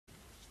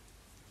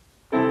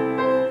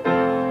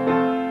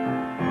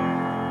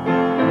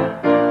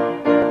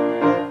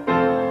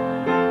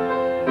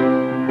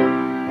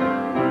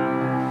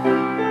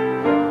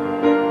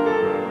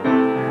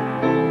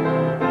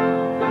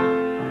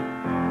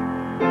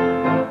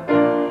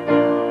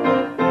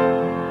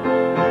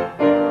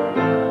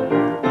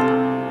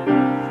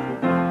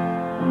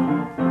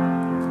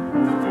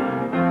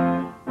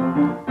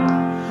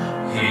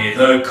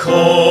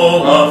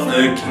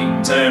the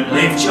kingdom,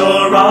 lift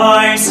your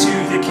eyes to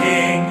the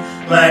King.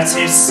 Let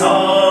his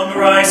song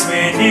rise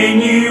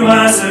within you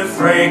as a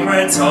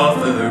fragrant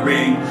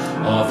offering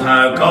of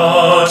how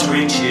God,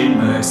 rich in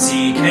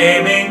mercy,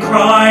 came in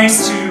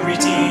Christ to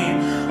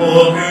redeem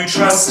all who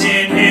trust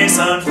in his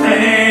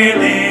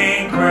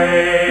unfailing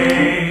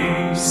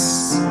grace.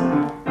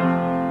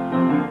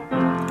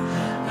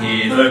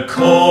 Hear the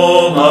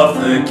call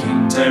of the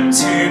kingdom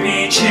to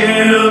be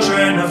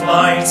children of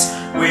light,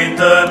 with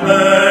the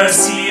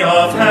mercy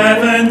of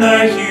heaven,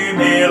 the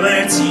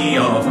humility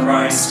of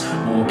Christ,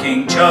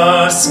 walking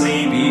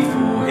justly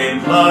before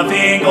him,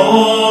 loving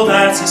all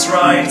that is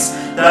right,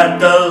 that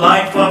the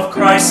life of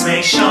Christ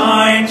may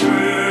shine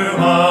through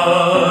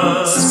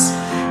us.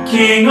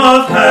 King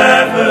of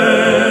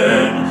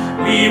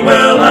heaven, we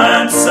will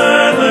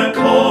answer the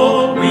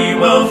call, we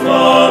will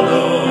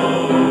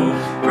follow,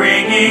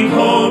 bringing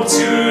hope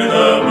to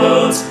the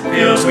world,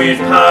 filled with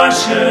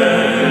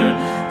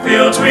passion,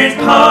 filled with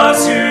power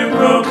to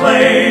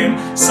proclaim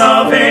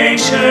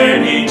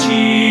salvation in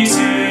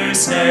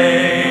Jesus'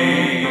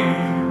 name.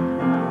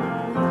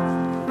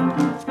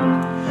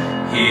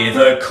 Hear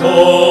the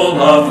call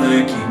of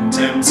the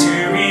kingdom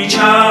to reach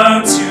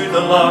out to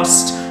the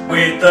lost,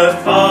 with the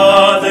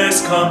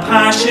Father's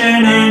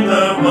compassion in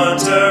the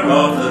wonder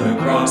of the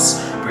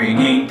cross,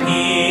 bringing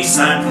peace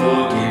and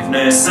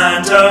forgiveness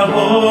and a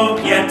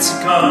hope yet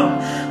to come.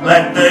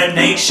 Let the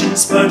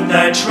nations put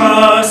their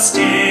trust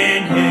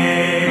in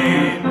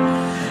him.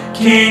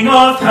 King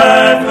of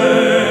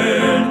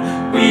heaven,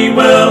 we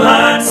will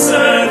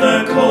answer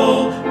the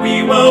call,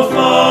 we will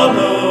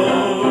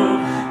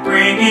follow,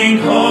 bringing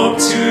hope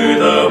to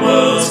the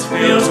world,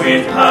 filled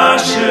with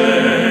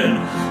passion,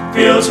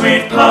 filled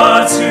with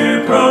power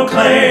to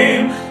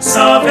proclaim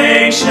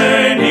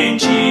salvation in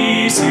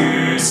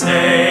Jesus'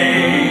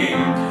 name.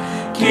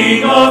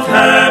 King of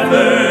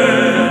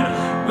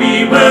heaven,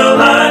 we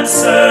will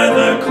answer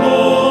the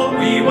call,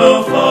 we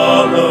will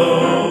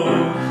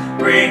follow,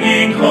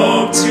 bringing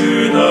hope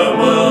to the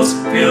world,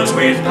 filled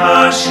with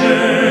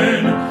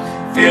passion,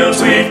 filled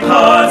with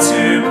power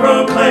to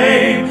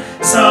proclaim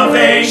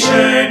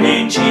salvation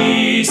in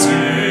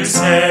Jesus'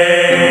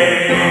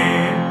 name.